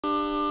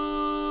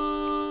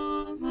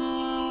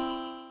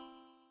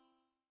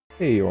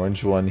Hey,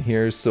 Orange One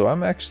here. So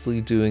I'm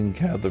actually doing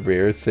kind of the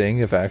rare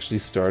thing of actually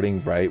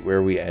starting right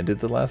where we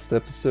ended the last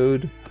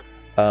episode.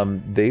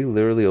 They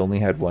literally only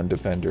had one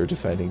defender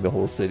defending the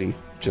whole city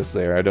just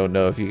there. I don't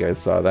know if you guys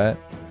saw that.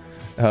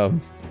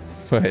 Um,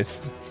 but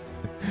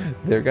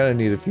they're gonna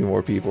need a few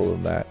more people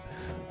than that.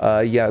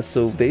 Yeah,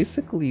 so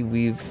basically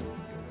we've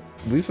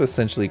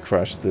essentially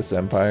crushed this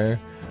empire.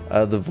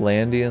 The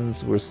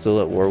Vlandians we're still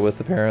at war with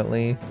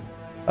apparently.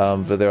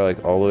 But they're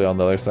like all the way on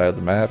the other side of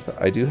the map.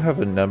 I do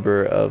have a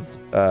number of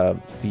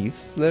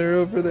fiefs that are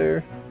over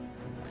there,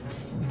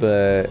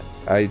 but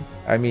I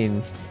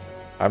mean,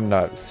 I'm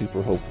not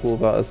super hopeful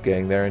about us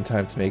getting there in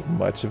time to make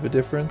much of a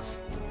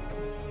difference.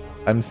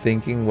 I'm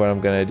thinking what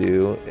I'm gonna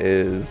do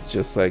is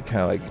just like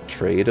kind of like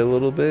trade a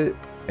little bit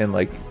and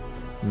like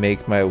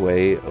make my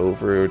way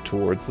over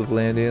towards the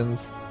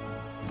Vlandians.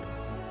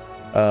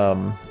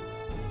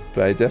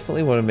 But I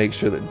definitely want to make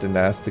sure that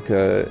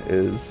Dynastica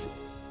is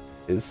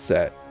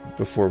set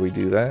before we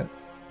do that.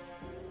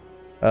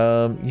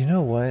 You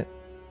know what?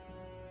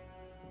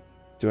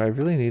 Do I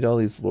really need all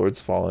these lords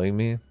following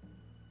me?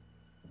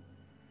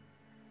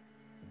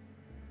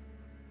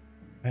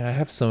 Man, I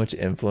have so much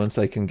influence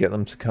I can get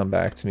them to come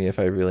back to me if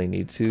I really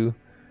need to.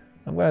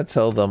 I'm gonna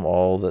tell them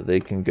all that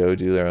they can go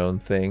do their own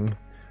thing.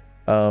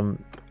 I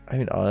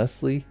mean,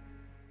 honestly,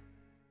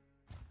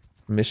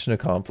 mission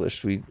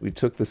accomplished. We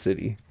took the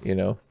city, you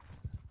know?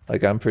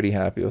 Like, I'm pretty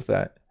happy with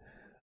that.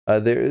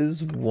 There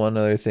is one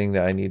other thing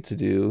that I need to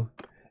do,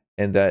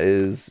 and that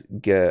is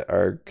get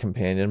our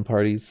companion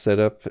parties set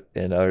up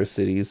in other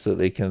cities so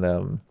they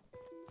can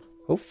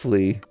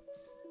hopefully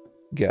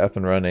get up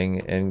and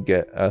running and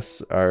get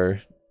us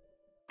our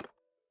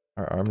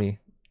army.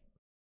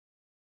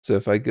 So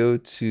if I go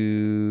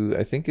to,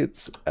 I think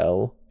it's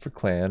L for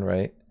clan,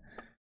 right?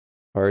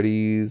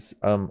 Parties.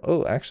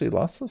 Oh, actually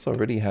Lossos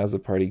already has a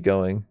party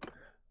going.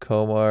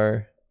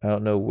 Komar, I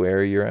don't know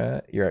where you're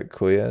at. You're at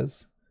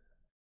Koyas.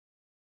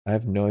 I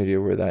have no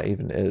idea where that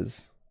even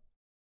is.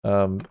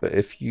 But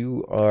if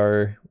you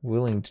are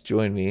willing to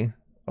join me,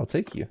 I'll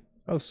take you.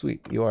 Oh,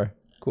 sweet, you are.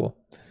 Cool.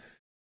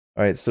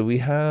 All right, so we've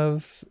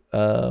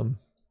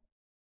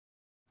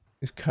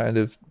kind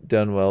of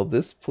done well.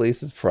 This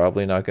place is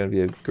probably not going to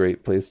be a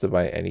great place to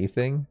buy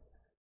anything.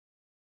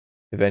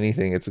 If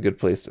anything, it's a good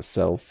place to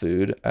sell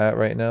food at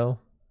right now.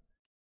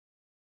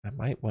 I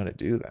might want to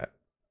do that.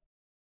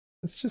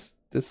 Let's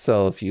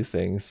sell a few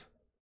things.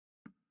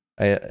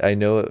 I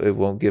know it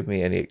won't give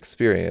me any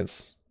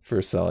experience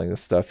for selling the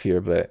stuff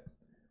here, but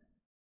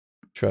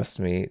trust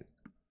me,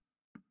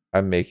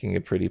 I'm making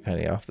a pretty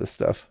penny off this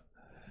stuff.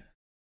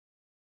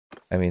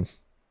 I mean,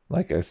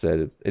 like I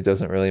said, it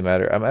doesn't really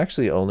matter. I'm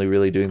actually only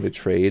really doing the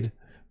trade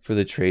for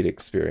the trade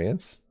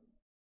experience.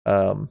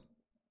 Oh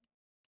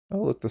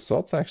look, the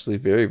salt's actually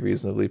very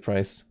reasonably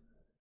priced.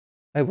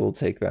 I will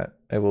take that.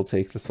 I will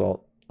take the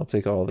salt. I'll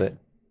take all of it.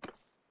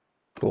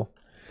 Cool.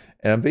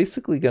 And I'm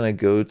basically gonna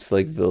go to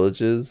like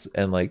villages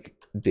and like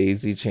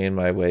daisy chain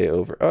my way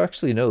over. Oh,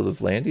 actually no, the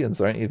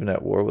Vlandians aren't even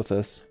at war with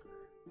us.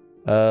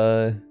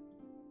 Let's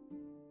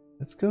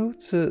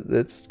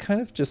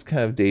kind of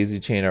daisy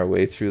chain our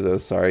way through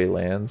those sorry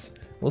lands.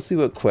 We'll see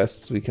what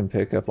quests we can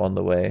pick up on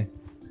the way.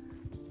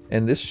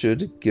 And this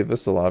should give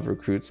us a lot of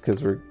recruits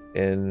because we're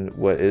in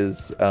what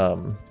is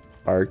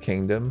our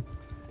kingdom.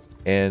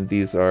 And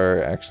these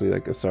are actually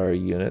like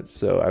Aserai units,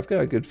 so I've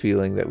got a good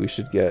feeling that we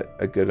should get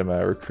a good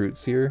amount of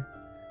recruits here.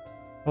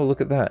 Oh,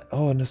 look at that.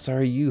 Oh, an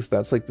Aserai youth.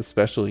 That's like the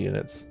special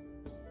units.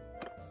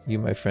 You,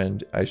 my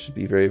friend, I should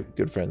be very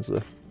good friends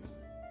with.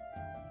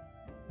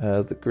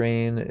 The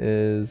grain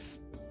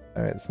is...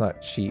 Alright, it's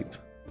not cheap.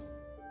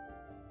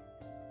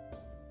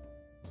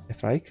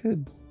 If I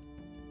could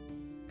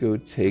go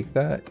take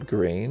that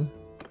grain,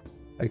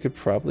 I could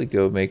probably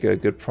go make a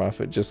good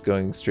profit just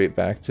going straight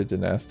back to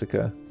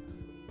Dynastica.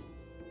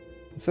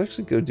 Let's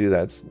actually go do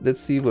that. Let's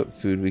see what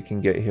food we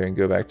can get here and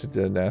go back to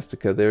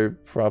Dynastica. They're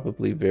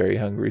probably very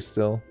hungry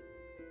still.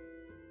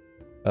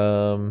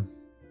 Oh,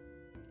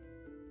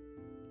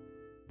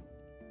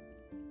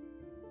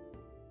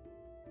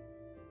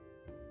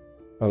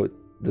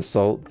 the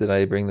salt. Did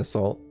I bring the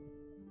salt?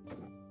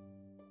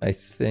 I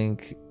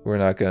think we're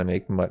not going to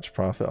make much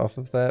profit off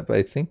of that, but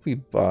I think we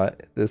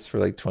bought this for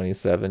like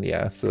 27.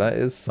 Yeah, so that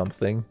is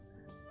something.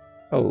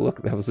 Oh,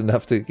 look, that was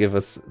enough to give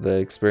us the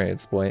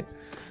experience point.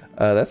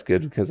 That's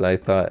good because I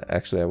thought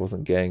actually I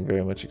wasn't getting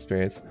very much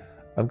experience.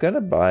 I'm going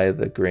to buy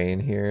the grain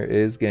here. It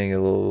is getting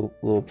a little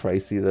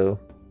pricey though.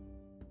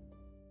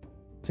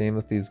 Same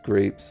with these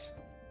grapes.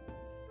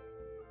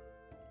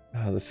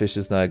 Oh, the fish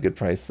is not a good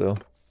price though.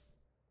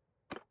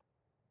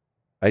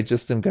 I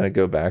just am going to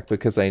go back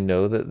because I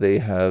know that they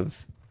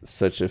have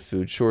such a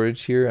food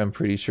shortage here. I'm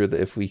pretty sure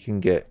that if we can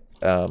get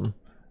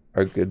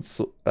our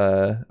goods...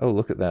 oh,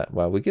 look at that.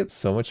 Wow, we get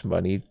so much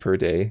money per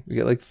day. We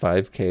get like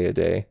 5k a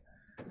day.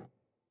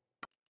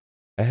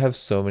 I have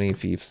so many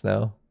fiefs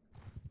now.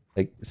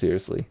 Like,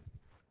 seriously.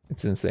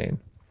 It's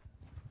insane.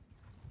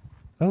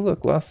 Oh,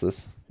 look,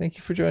 Lossless. Thank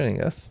you for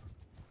joining us.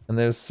 And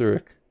there's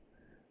Surik.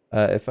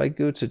 If I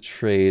go to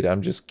trade,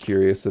 I'm just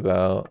curious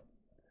about...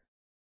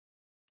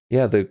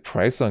 Yeah, the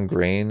price on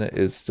grain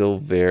is still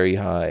very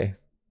high.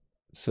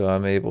 So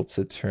I'm able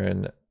to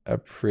turn a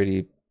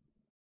pretty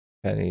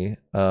penny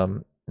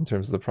in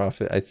terms of the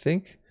profit. I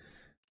think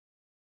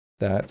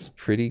that's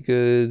pretty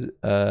good.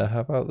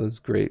 How about those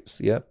grapes?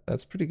 Yep,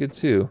 that's pretty good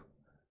too.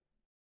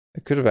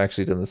 I could have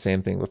actually done the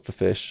same thing with the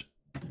fish.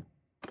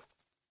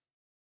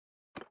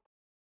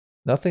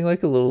 Nothing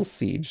like a little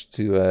siege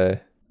to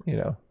you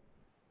know,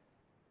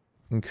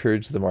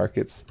 encourage the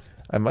markets.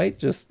 I might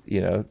just, you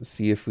know,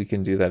 see if we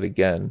can do that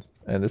again.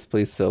 And this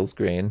place sells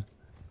grain,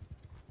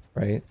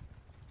 right?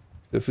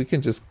 If we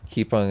can just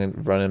keep on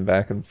running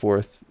back and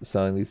forth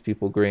selling these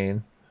people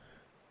grain.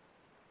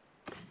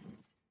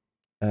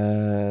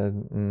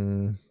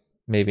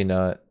 Maybe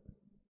not.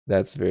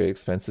 That's very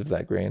expensive,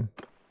 that grain.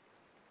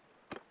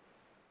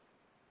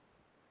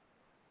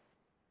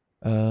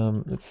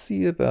 Let's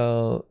see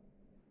about...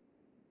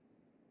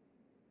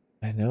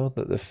 I know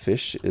that the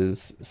fish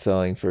is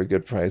selling for a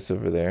good price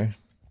over there.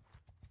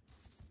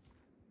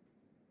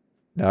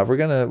 Now we're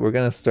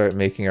gonna start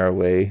making our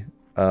way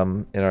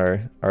in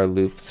our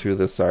loop through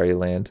the Aserai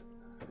land.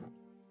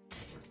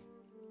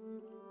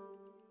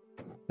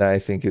 That I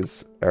think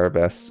is our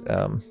best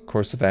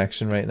course of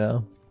action right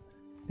now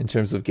in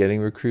terms of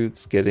getting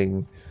recruits,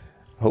 getting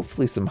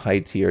hopefully some high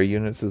tier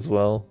units as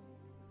well.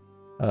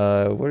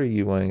 What are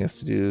you wanting us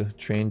to do?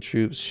 Train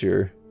troops?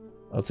 Sure.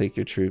 I'll take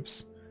your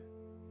troops.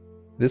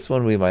 This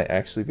one we might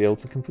actually be able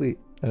to complete.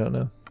 I don't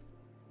know.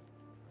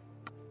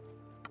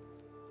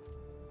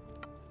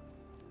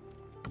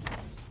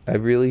 I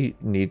really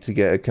need to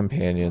get a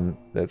companion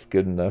that's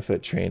good enough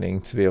at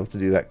training to be able to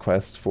do that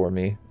quest for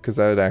me, because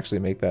that would actually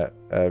make that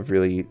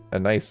really a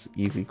nice,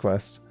 easy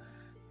quest.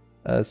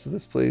 So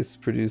this place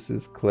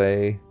produces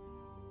clay.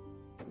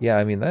 Yeah,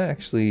 I mean, that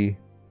actually...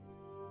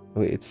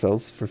 Wait, it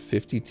sells for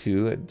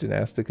 52 at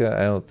Dynastica?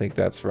 I don't think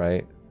that's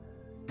right.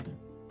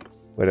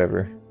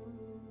 Whatever.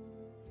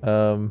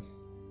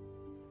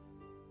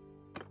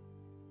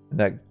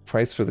 That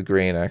price for the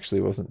grain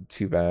actually wasn't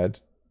too bad.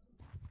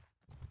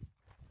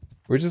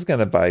 We're just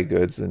gonna buy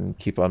goods and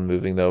keep on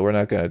moving, though. We're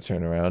not gonna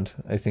turn around.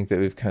 I think that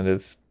we've kind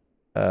of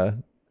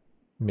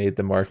made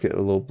the market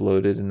a little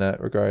bloated in that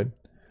regard.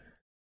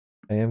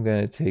 I am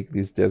gonna take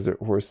these desert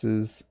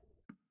horses.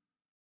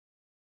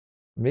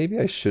 Maybe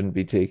I shouldn't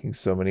be taking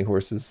so many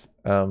horses.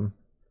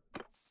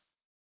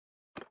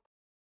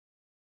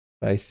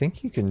 I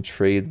think you can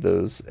trade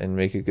those and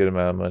make a good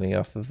amount of money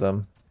off of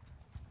them.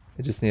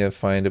 I just need to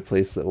find a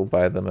place that will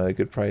buy them at a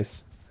good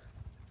price.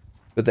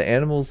 But the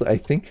animals, I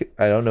think,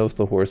 I don't know if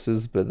the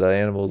horses, but the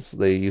animals,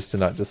 they used to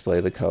not display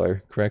the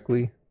color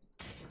correctly.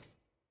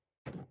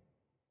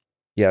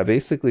 Yeah,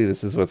 basically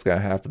this is what's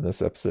gonna happen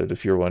this episode.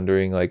 If you're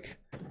wondering, like,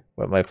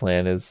 what my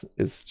plan is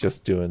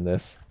just doing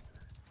this.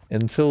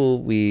 Until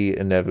we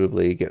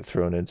inevitably get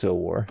thrown into a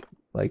war,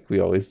 like we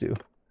always do.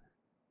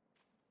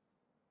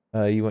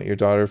 You want your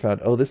daughter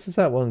found? Oh, this is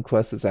that one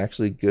quest that's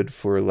actually good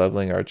for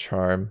leveling our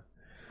charm.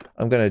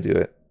 I'm gonna do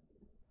it.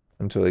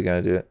 I'm totally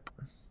gonna do it.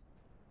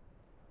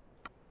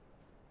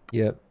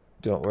 Yep,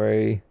 don't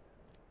worry.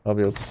 I'll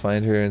be able to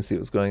find her and see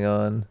what's going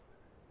on.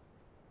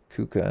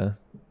 Kuka.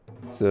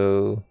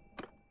 So...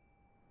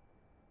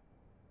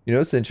 You know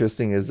what's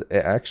interesting is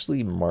it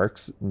actually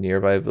marks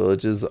nearby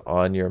villages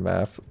on your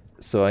map.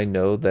 So I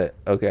know that,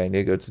 okay, I need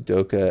to go to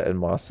Doka and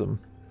Mossam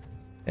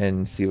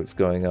and see what's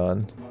going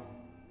on.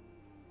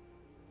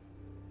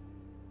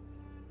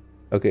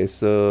 Okay,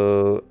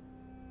 so...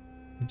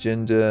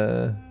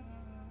 Jinda...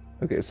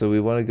 Okay, so we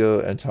want to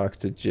go and talk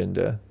to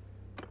Jinda.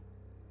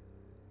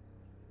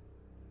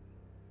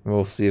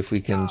 We'll see if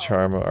we can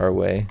charm our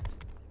way.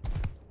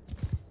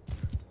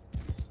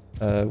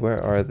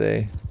 Where are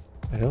they?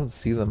 I don't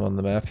see them on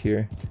the map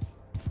here.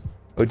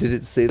 Oh, did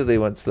it say that they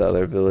went to the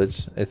other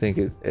village? I think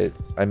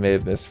I may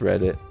have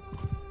misread it.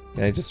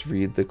 Can I just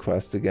read the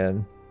quest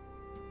again?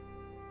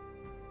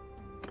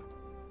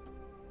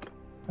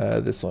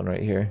 This one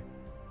right here.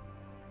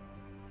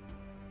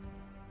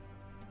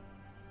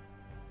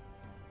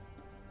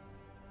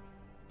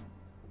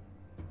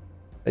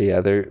 Yeah,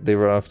 they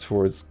were off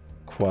towards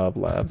Quab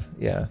Lab.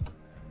 Yeah.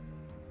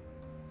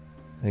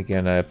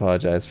 Again, I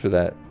apologize for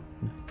that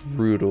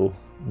brutal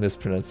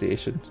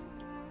mispronunciation.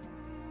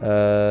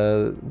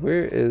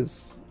 Where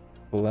is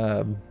the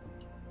lab?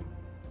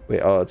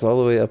 Wait, oh, it's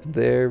all the way up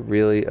there?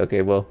 Really?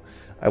 Okay, well,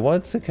 I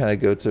want to kind of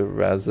go to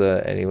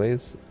Raza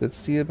anyways. Let's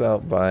see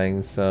about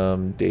buying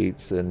some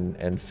dates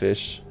and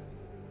fish.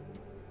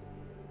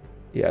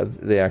 Yeah,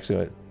 they actually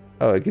went...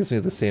 Oh, it gives me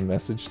the same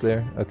message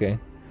there. Okay.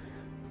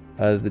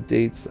 The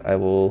dates, I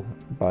will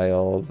buy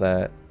all of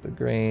that. The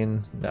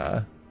grain,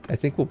 nah. I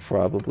think we'll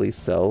probably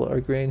sell our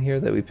grain here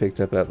that we picked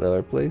up at the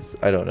other place.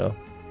 I don't know.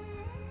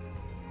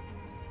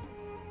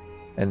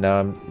 And now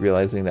I'm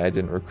realizing that I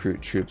didn't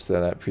recruit troops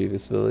at that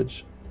previous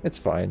village. It's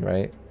fine,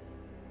 right?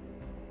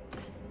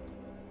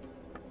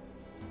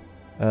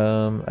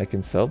 I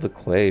can sell the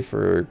clay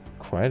for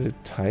quite a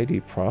tidy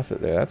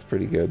profit there. That's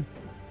pretty good.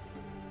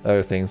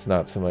 Other things,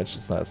 not so much.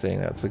 It's not saying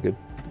that's a good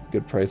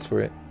price for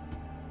it.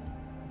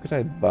 What could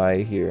I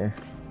buy here?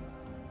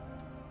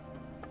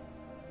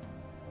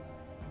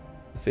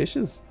 Fish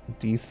is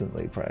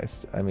decently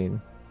priced. I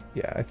mean,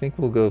 yeah, I think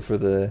we'll go for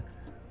the...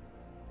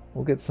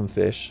 We'll get some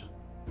fish.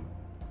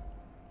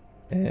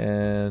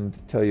 And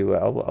tell you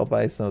what, I'll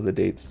buy some of the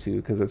dates too,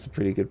 because that's a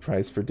pretty good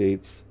price for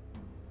dates.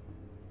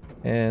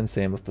 And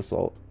same with the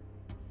salt.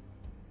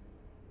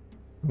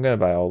 I'm gonna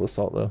buy all the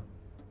salt though.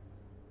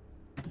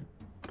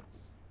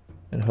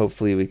 And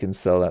hopefully we can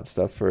sell that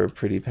stuff for a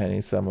pretty penny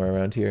somewhere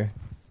around here.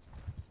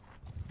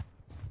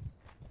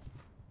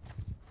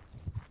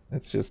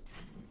 Let's just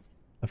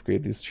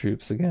upgrade these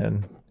troops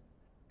again.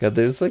 God,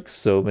 there's like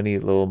so many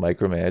little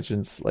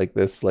micromanagements like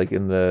this, like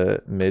in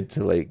the mid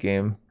to late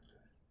game.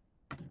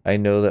 I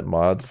know that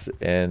mods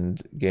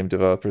and game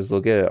developers,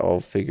 they'll get it all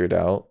figured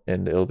out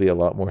and it'll be a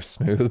lot more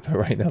smooth, but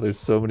right now there's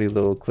so many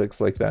little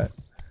clicks like that.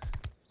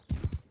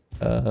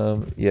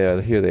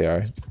 Yeah, here they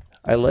are.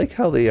 I like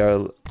how they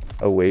are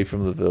away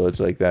from the village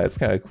like that. It's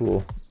kind of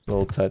cool.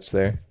 Little touch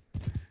there.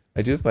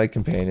 I do have my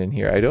companion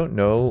here. I don't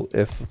know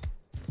if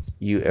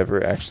you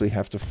ever actually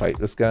have to fight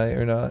this guy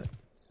or not.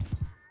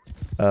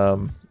 I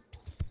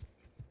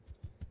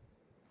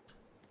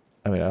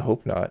mean, I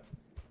hope not.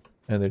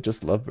 And they're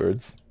just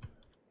lovebirds.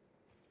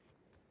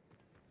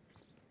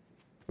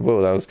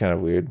 Whoa, that was kind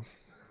of weird.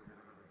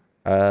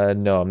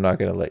 No, I'm not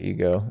gonna let you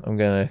go. I'm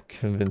gonna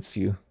convince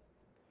you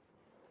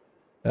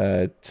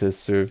to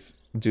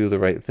do the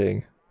right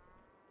thing.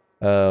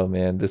 Oh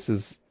man, this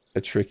is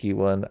a tricky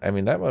one. I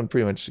mean, that one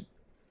pretty much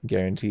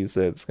guarantees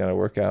that it's gonna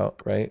work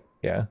out, right?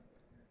 Yeah.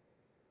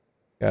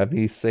 Gotta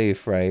be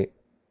safe, right?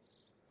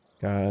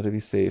 Gotta be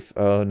safe.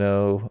 Oh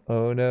no.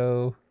 Oh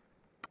no.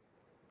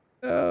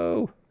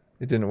 No.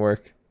 It didn't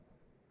work.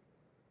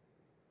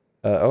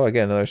 Oh, I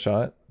get another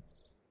shot.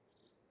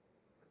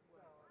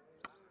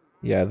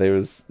 Yeah, there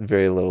was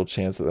very little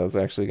chance that was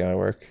actually gonna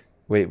work.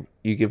 Wait,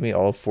 you give me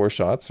all 4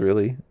 shots?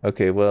 Really?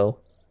 Okay, well.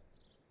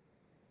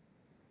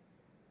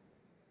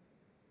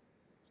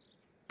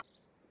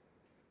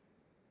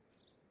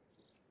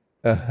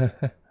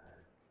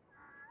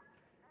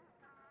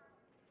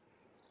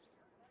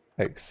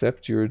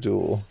 Accept your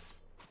duel.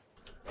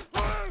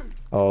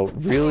 Oh,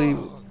 really?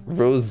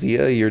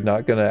 Rosia, you're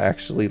not gonna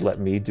actually let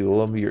me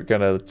duel him? You're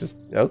gonna just...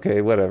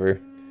 Okay, whatever.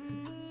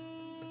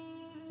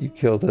 You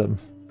killed him.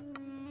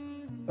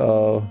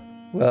 Oh,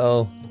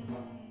 well...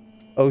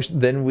 Oh,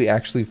 then we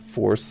actually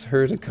force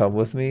her to come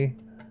with me?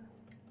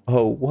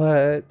 Oh,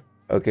 what?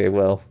 Okay,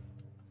 well...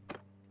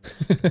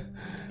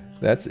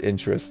 That's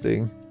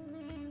interesting.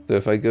 So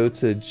if I go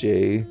to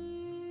J...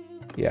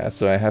 Yeah,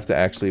 so I have to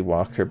actually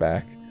walk her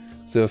back.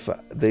 So if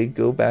they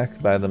go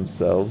back by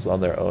themselves on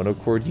their own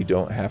accord, you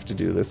don't have to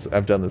do this.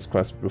 I've done this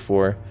quest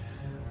before,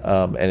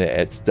 and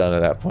it's done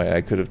at that point.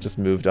 I could have just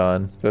moved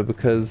on. But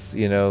because,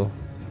 you know,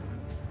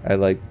 I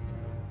like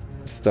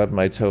stubbed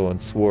my toe and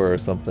swore or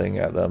something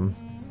at them,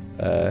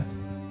 I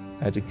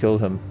had to kill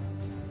him.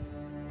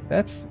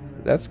 That's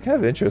kind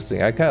of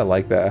interesting. I kind of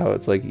like that, how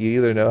it's like you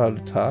either know how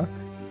to talk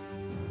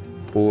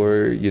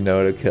or you know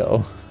how to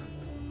kill.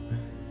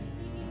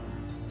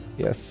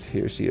 Yes,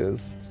 here she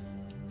is.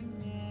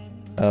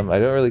 I don't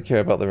really care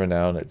about the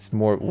renown. It's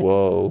more,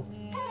 whoa.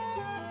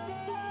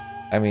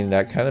 I mean,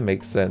 that kind of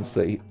makes sense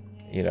that,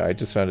 you know, I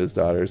just found his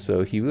daughter,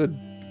 so he would,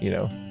 you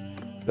know,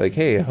 be like,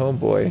 hey,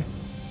 homeboy,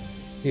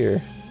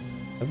 here,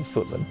 have a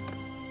footman.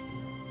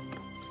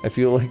 I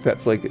feel like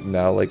that's like,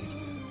 now, like,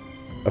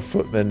 a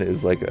footman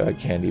is like a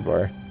candy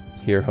bar.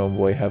 Here,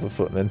 homeboy, have a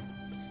footman.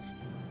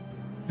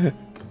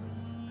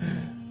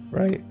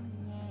 Right?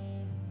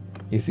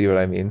 You see what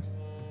I mean?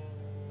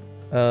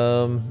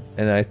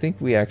 And I think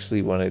we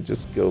actually want to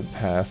just go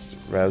past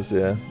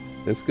Razia.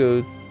 Let's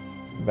go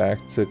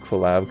back to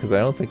Collab, because I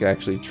don't think I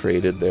actually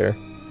traded there.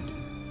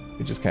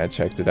 We just kind of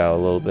checked it out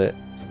a little bit.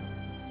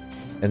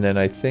 And then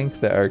I think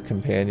that our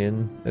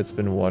companion that's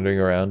been wandering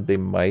around, they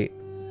might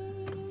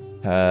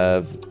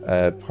have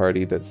a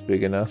party that's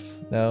big enough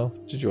now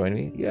to join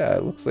me. Yeah,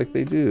 it looks like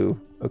they do.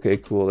 Okay,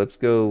 cool. Let's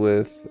go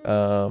with,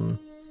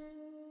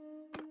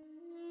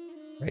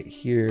 right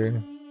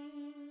here.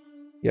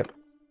 Yep.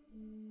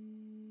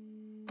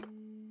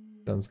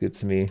 Sounds good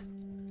to me.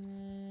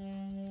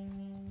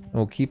 And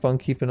we'll keep on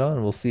keeping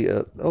on. We'll see.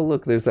 Oh,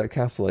 look, there's that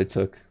castle I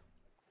took.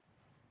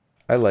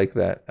 I like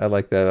that. I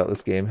like that about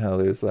this game, how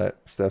there's that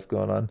stuff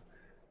going on.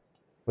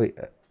 Wait,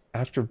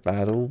 after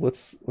battle?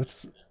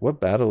 What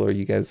battle are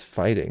you guys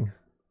fighting?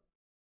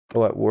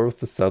 Oh, at war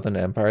with the Southern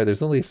Empire?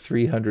 There's only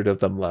 300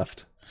 of them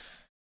left.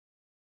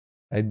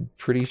 I'm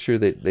pretty sure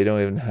that they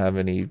don't even have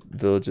any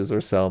villages or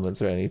settlements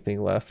or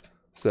anything left.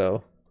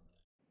 So,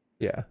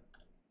 yeah.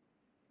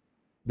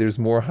 There's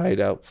more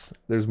hideouts.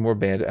 There's more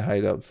bandit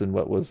hideouts in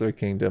what was their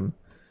kingdom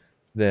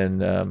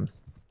than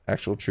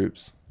actual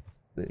troops.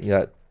 Yeah,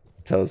 that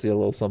tells you a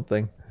little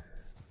something.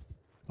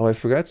 Oh, I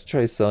forgot to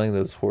try selling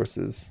those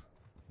horses.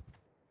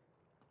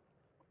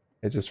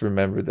 I just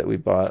remembered that we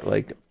bought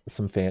like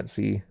some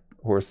fancy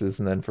horses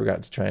and then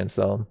forgot to try and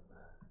sell them.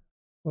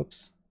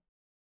 Whoops.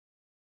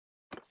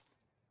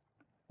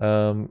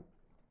 Can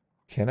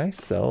I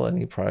sell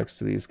any products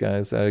to these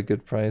guys at a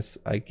good price?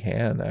 I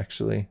can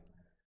actually.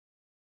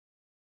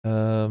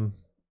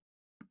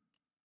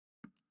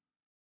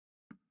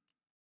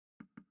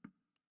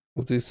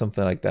 We'll do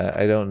something like that.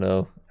 I don't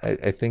know.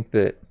 I think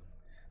that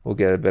we'll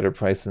get a better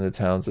price in the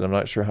towns, and I'm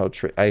not sure how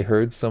I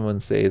heard someone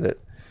say that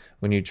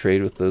when you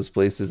trade with those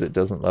places, it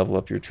doesn't level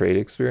up your trade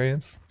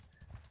experience.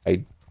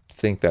 I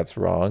think that's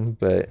wrong,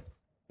 but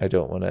I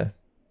don't want to.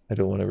 I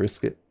don't want to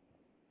risk it.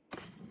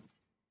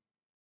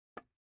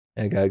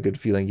 I got a good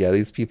feeling. Yeah,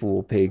 these people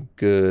will pay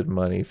good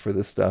money for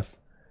this stuff,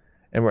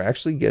 and we're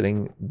actually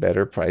getting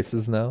better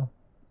prices now.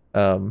 I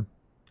don't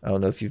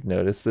know if you've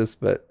noticed this,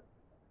 but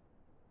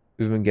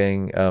we've been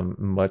getting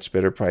much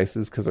better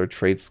prices because our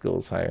trade skill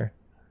is higher.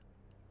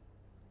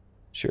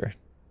 Sure.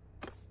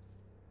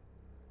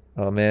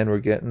 Oh man, we're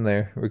getting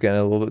there. We're getting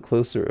a little bit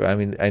closer. I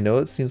mean, I know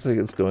it seems like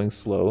it's going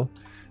slow,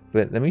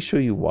 but let me show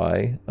you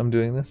why I'm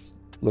doing this.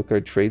 Look,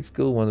 our trade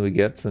skill, when we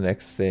get to the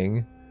next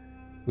thing,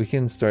 we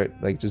can start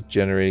like just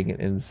generating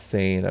an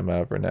insane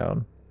amount of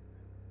renown.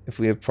 If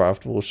we have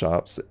profitable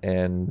shops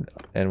and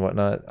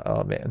whatnot,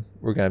 oh man,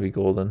 we're gonna be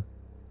golden.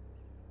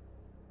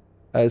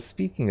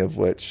 Speaking of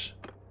which,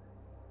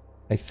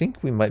 I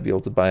think we might be able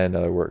to buy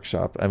another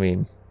workshop. I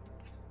mean,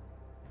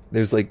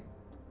 there's like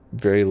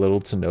very little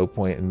to no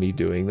point in me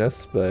doing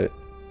this, but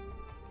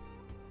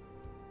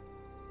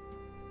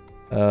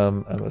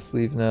I must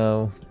leave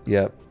now.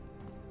 Yep.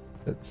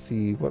 Let's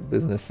see, what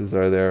businesses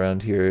are there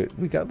around here?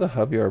 We got the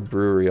Hubyar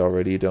Brewery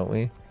already, don't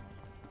we?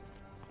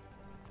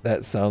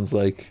 That sounds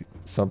like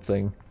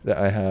something that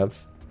I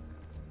have.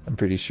 I'm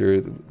pretty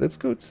sure. Let's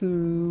go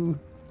to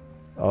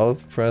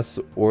Olive Press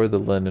or the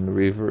Linen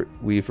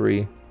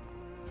Weavery.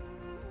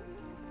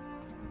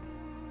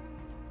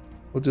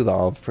 We'll do the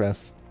Olive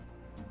Press.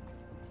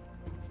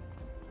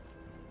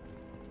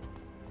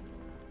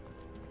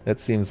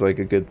 That seems like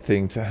a good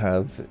thing to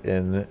have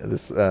in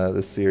this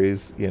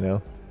series, you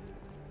know?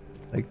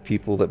 Like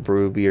people that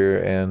brew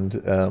beer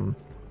and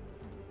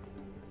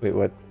wait,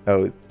 what?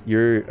 Oh,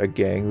 you're a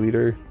gang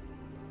leader?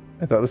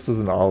 I thought this was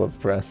an olive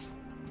press.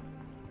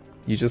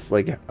 You just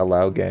like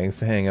allow gangs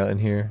to hang out in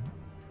here?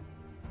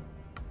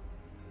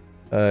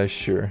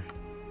 Sure.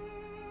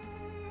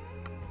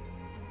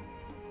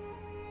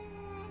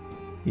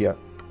 Yep,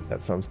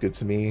 that sounds good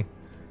to me.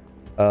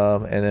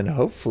 And then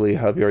hopefully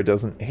Javier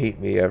doesn't hate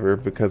me ever,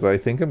 because I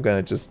think I'm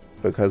gonna just,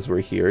 because we're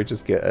here,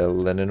 just get a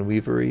linen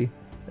weavery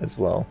as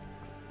well.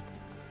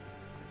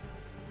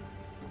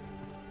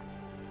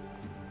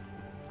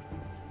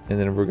 And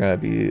then we're gonna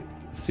be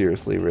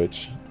seriously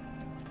rich.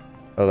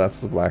 Oh, that's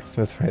the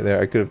blacksmith right there.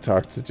 I could have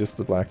talked to just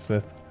the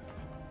blacksmith.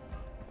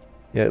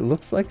 Yeah, it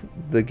looks like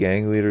the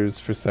gang leaders,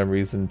 for some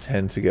reason,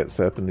 tend to get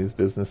set up in these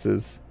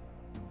businesses.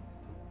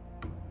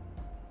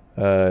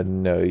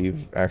 No,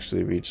 you've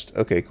actually reached.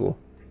 Okay, cool.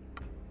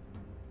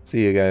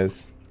 See you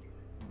guys.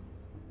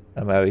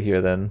 I'm out of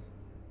here then.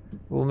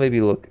 We'll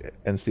maybe look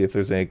and see if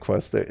there's any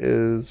quests. There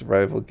is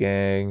rival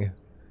gang.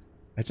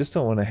 I just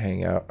don't want to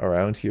hang out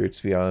around here,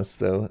 to be honest,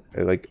 though.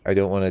 I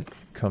don't want to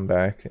come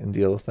back and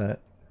deal with that.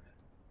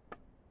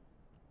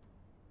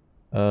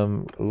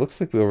 It looks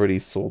like we already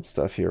sold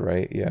stuff here,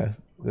 right? Yeah.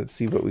 Let's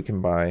see what we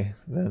can buy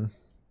then.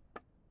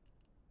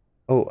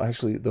 Oh,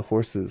 actually, the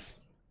horses.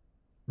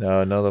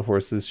 No, none of the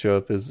horses show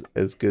up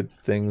as good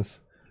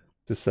things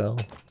to sell.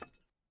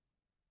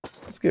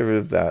 Let's get rid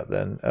of that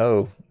then.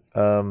 Oh,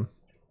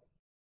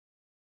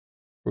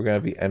 we're gonna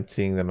be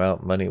emptying them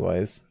out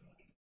money-wise.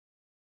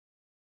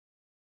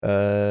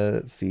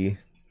 Let's see.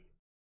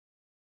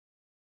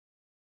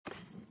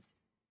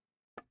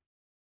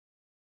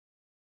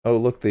 Oh,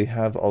 look, they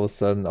have all of a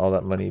sudden all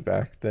that money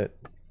back.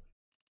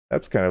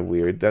 That's kind of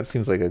weird. That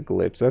seems like a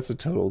glitch. That's a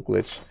total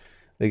glitch.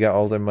 They got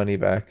all their money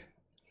back.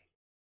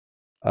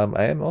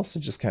 I am also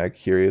just kind of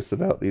curious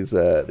about these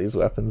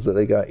weapons that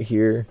they got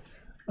here.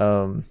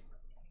 I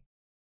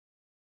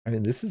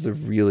mean, this is a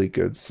really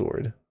good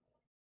sword.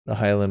 The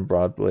Highland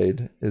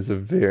Broadblade is a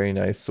very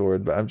nice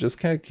sword, but I'm just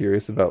kind of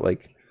curious about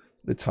like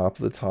the top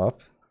of the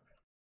top.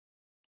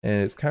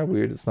 And it's kind of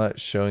weird. It's not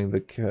showing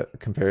the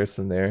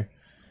comparison there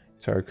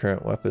to our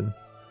current weapon.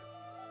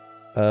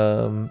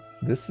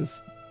 This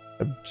is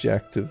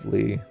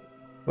objectively,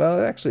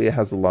 well, actually it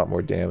has a lot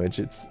more damage.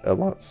 It's a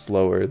lot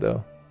slower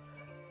though.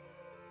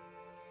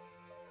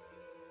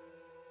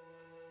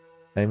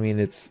 I mean,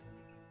 it's,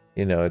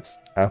 you know, it's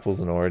apples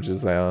and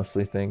oranges, I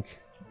honestly think.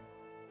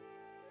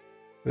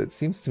 But it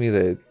seems to me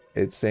that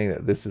it's saying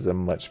that this is a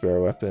much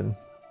better weapon.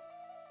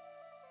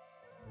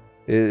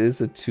 It is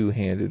a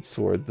two-handed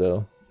sword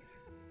though.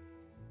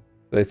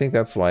 But I think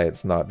that's why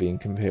it's not being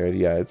compared.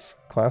 Yeah, it's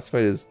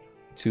classified as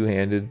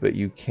two-handed, but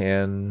you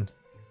can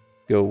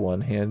go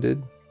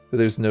one-handed. But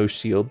there's no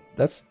shield.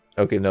 That's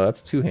okay, no,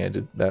 that's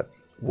two-handed. That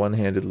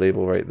one-handed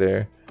label right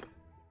there.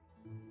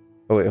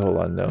 Oh wait, hold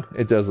on, no.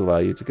 It does allow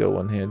you to go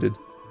one-handed.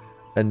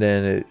 And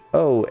then it,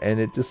 oh, and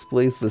it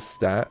displays the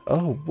stat.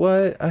 Oh,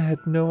 what? I had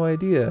no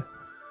idea.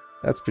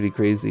 That's pretty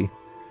crazy.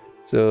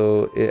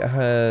 So it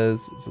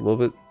has, it's a little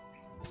bit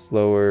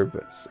slower,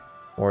 but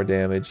more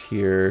damage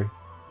here.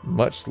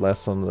 Much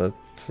less on the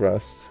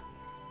thrust.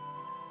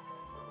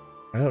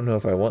 I don't know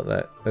if I want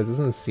that. That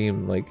doesn't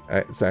seem like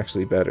it's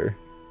actually better.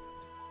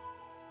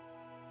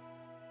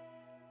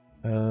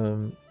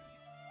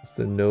 It's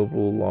the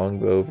noble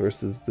longbow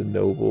versus the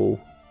noble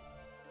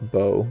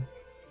bow.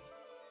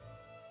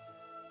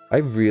 I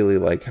really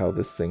like how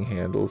this thing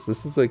handles.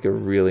 This is like a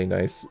really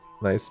nice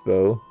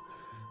bow.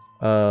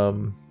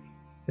 And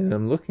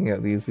I'm looking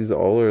at these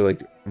all are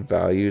like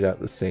valued at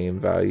the same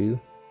value.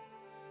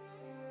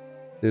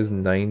 There's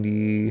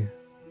 90.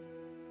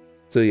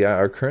 So yeah,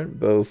 our current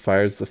bow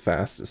fires the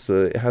fastest,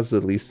 so it has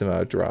the least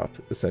amount of drop,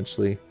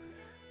 essentially.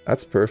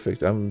 That's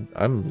perfect. I'm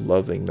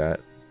loving that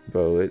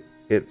bow.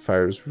 It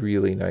fires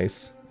really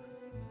nice.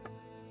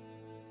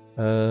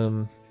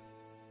 The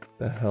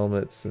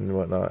helmets and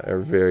whatnot are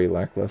very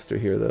lackluster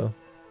here though.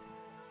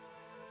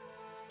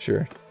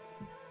 Sure.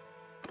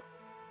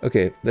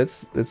 Okay,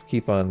 let's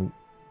keep on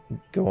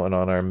going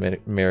on our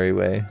merry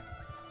way.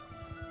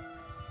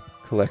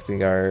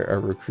 Collecting our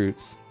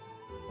recruits.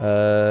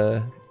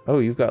 Oh,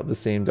 you've got the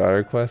same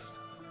daughter quest?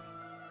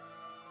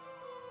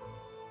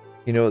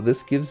 You know,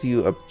 this gives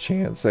you a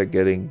chance at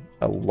getting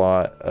a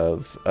lot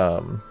of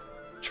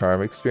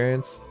charm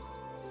experience.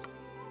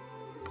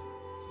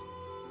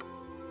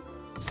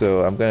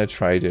 So I'm gonna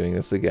try doing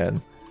this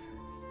again.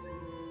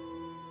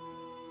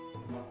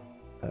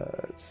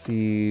 Let's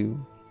see.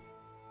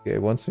 Okay,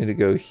 it wants me to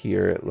go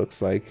here, it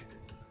looks like.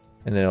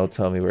 And then it'll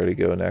tell me where to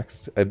go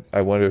next.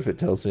 I wonder if it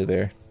tells me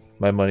there.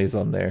 My money's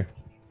on there.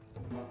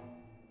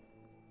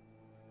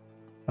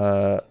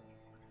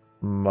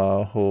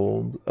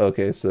 Mahold.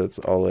 Okay, so it's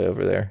all the way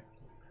over there.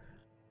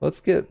 Let's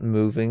get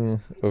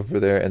moving over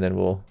there and then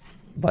we'll,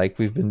 like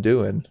we've been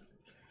doing,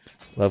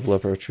 level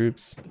up our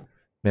troops.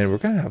 Man, we're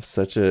gonna have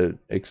such a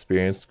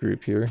experienced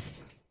group here.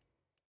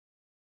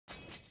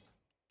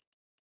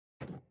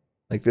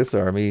 Like this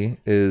army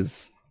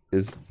is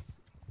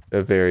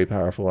a very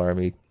powerful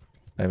army.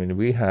 I mean,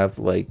 we have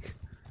like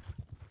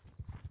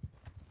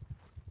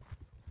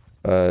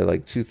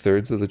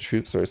 2/3 of the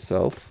troops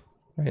ourselves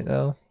right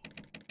now.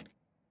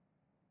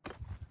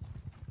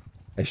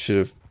 I should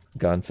have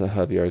gone to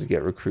Javier to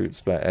get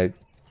recruits, but I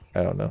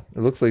don't know.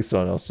 It looks like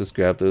someone else just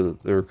grabbed the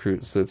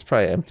recruits, so it's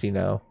probably empty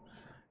now.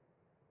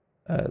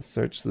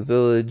 Search the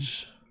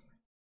village.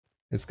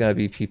 It's gonna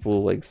be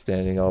people like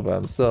standing all by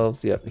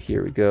themselves. Yep,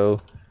 here we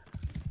go.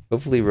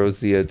 Hopefully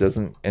Rosia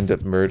doesn't end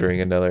up murdering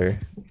another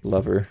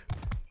lover.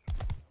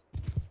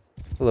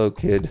 Hello,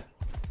 kid.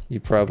 You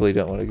probably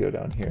don't want to go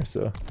down here,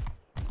 so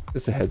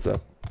just a heads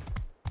up.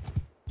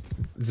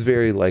 It's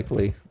very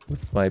likely,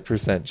 with my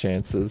percent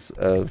chances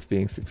of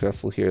being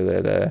successful here,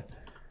 that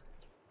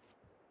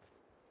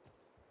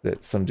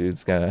that some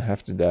dude's gonna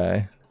have to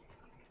die.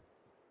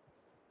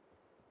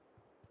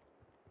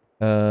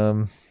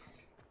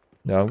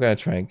 No, I'm gonna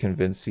try and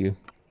convince you.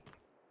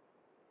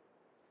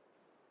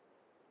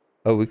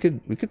 Oh, we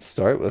could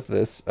start with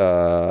this.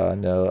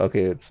 No,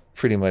 okay, it's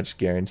pretty much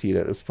guaranteed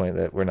at this point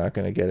that we're not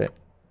gonna get it.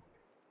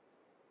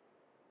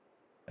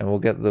 And we'll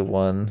get the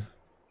one.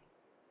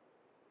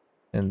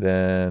 And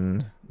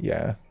then,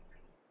 yeah.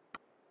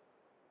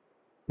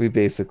 We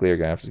basically are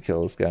gonna have to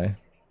kill this guy.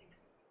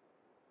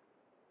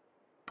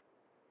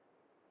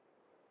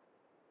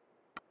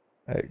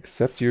 I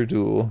accept your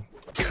duel.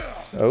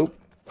 Oh.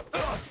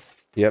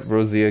 Yep,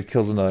 Rosia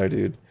killed another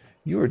dude.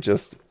 You were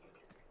just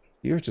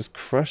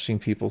crushing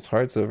people's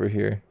hearts over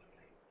here.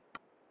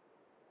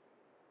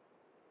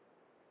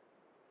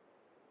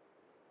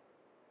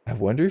 I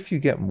wonder if you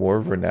get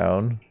more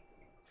renown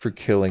for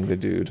killing the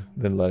dude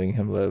than letting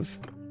him live.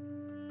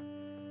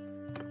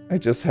 I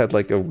just had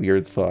like a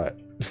weird thought.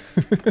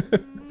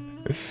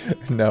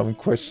 Now I'm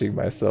questioning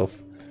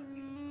myself.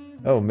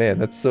 Oh man,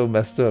 that's so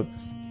messed up.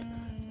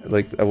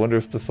 Like, I wonder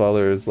if the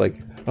father is like,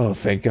 oh,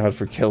 thank God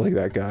for killing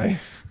that guy.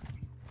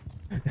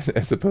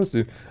 As opposed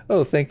to,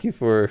 oh, thank you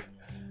for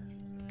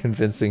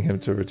convincing him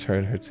to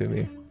return her to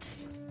me.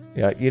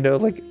 Yeah, you know,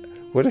 like,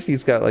 what if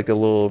he's got like a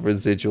little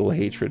residual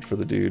hatred for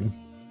the dude?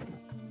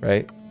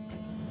 Right?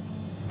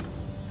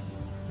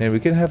 Man, we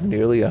could have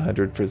nearly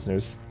 100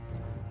 prisoners.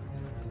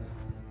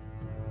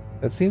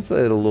 That seems a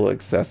little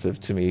excessive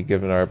to me,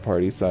 given our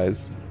party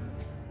size.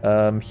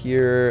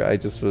 Here, I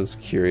just was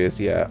curious.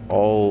 Yeah,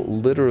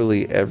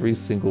 literally every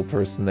single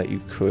person that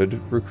you could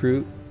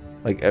recruit,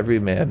 like every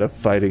man of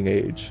fighting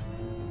age,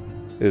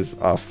 is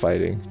off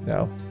fighting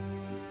now.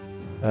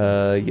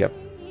 Yep.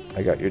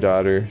 I got your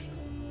daughter.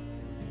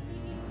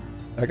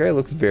 That guy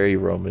looks very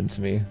Roman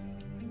to me.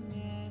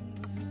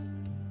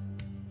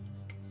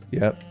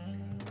 Yep.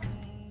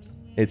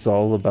 It's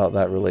all about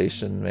that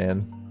relation,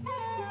 man.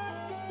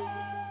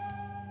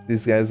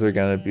 These guys are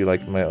gonna be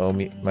like my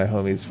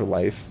homies for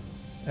life.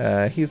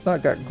 He's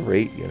not got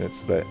great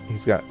units, but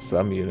he's got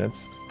some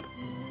units.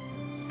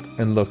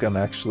 And look, I'm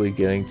actually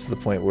getting to the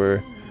point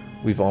where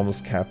we've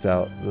almost capped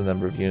out the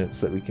number of units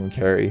that we can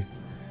carry.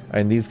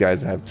 And these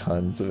guys have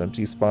tons of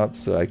empty spots,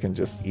 so I can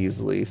just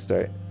easily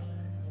start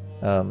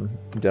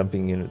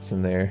dumping units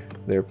in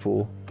their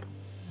pool.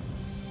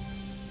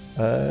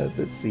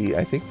 Let's see,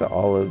 I think the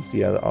olives,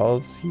 yeah, the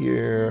olives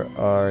here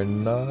are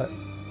not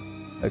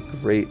a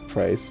great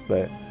price,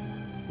 but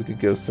we could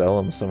go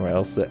sell them somewhere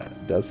else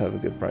that does have a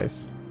good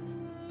price.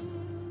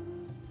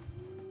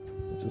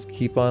 Just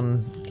keep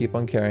on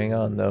carrying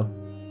on though.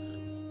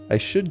 I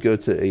should go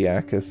to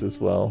Iacus as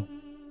well.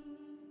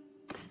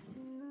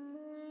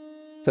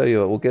 Tell you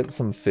what, we'll get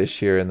some fish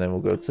here and then we'll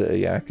go to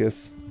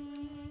Iacus.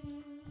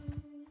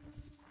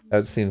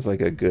 That seems like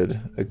a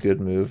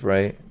good move,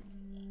 right?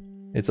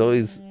 It's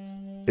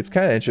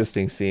kind of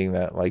interesting seeing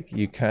that. Like,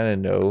 you kind of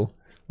know,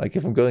 like,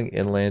 if I'm going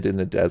inland in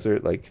the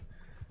desert, like,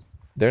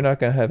 they're not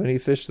gonna have any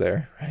fish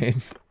there, right?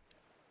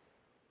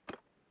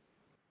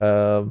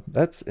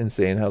 That's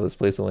insane how this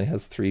place only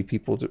has 3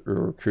 people to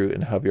recruit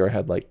and Javier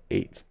had like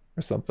 8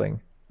 or something.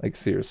 Like,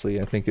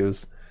 seriously, I think it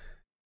was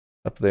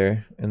up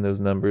there in those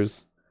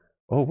numbers.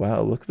 Oh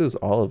wow, look at those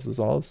olives. Those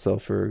olives sell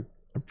for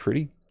a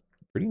pretty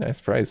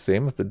nice price.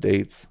 Same with the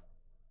dates.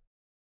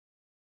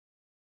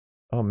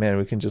 Oh man,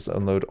 we can just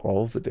unload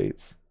all of the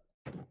dates.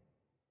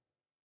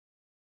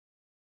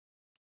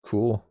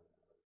 Cool.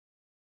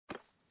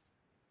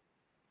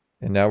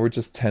 And now we're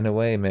just 10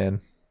 away,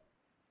 man.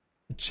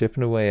 We're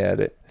chipping away at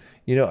it.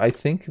 You know, I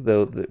think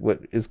though that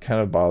what is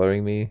kind of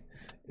bothering me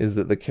is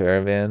that the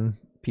caravan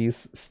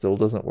piece still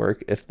doesn't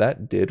work. If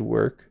that did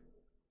work,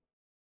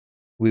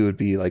 we would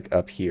be like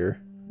up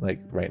here, like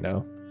right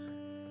now.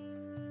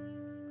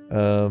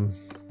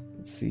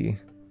 Let's see.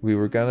 We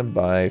were gonna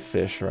buy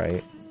fish,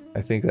 right?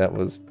 I think that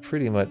was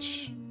pretty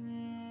much...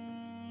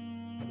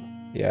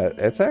 Yeah,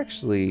 it's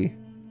actually...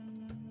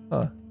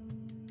 Huh.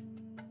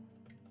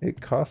 It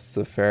costs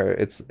a fair...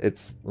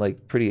 It's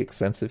like pretty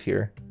expensive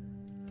here.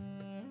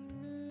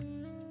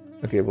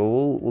 Okay,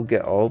 well we'll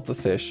get all of the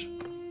fish.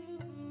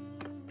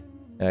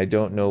 And I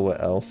don't know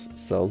what else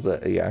sells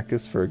at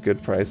Iacus for a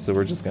good price, so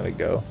we're just gonna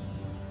go.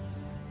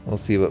 We'll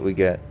see what we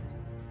get.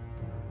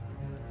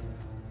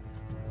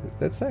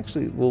 That's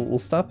actually... We'll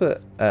stop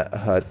at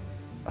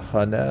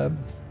Hunab,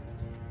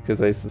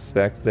 because I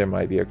suspect there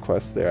might be a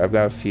quest there. I've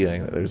got a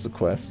feeling that there's a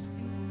quest.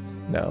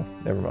 No,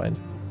 never mind.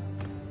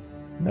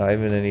 Not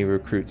even any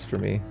recruits for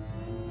me.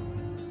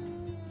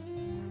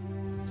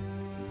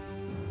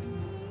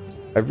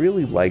 I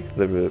really like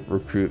the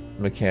recruit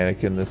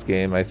mechanic in this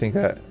game. I think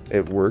that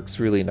it works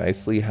really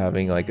nicely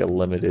having like a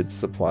limited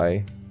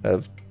supply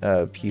of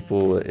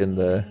people in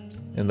the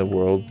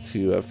world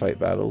to fight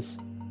battles.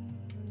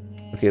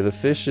 Okay, the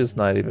fish is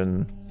not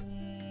even...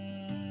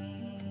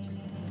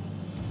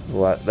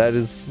 That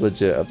is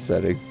legit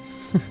upsetting.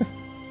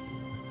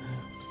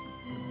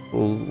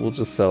 We'll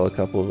just sell a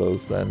couple of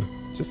those then,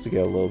 just to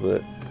get a little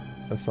bit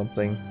of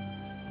something.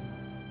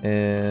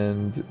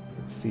 And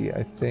let's see,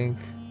 I think...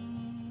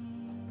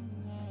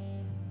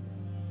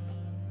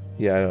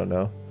 Yeah, I don't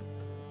know.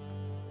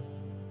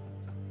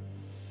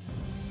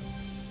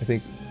 I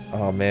think...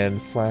 Oh man,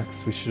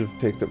 flax. We should have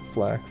picked up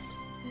flax.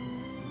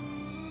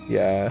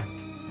 Yeah,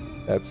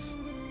 that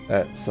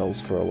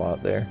sells for a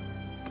lot there.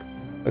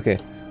 Okay,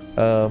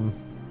 I'll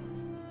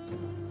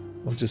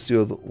just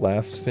do the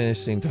last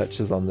finishing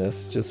touches on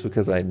this, just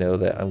because I know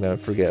that I'm gonna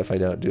forget if I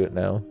don't do it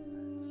now.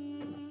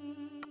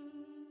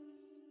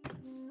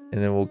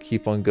 And then we'll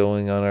keep on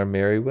going on our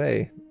merry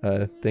way.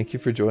 Thank you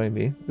for joining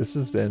me. This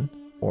has been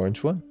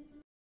Orange One.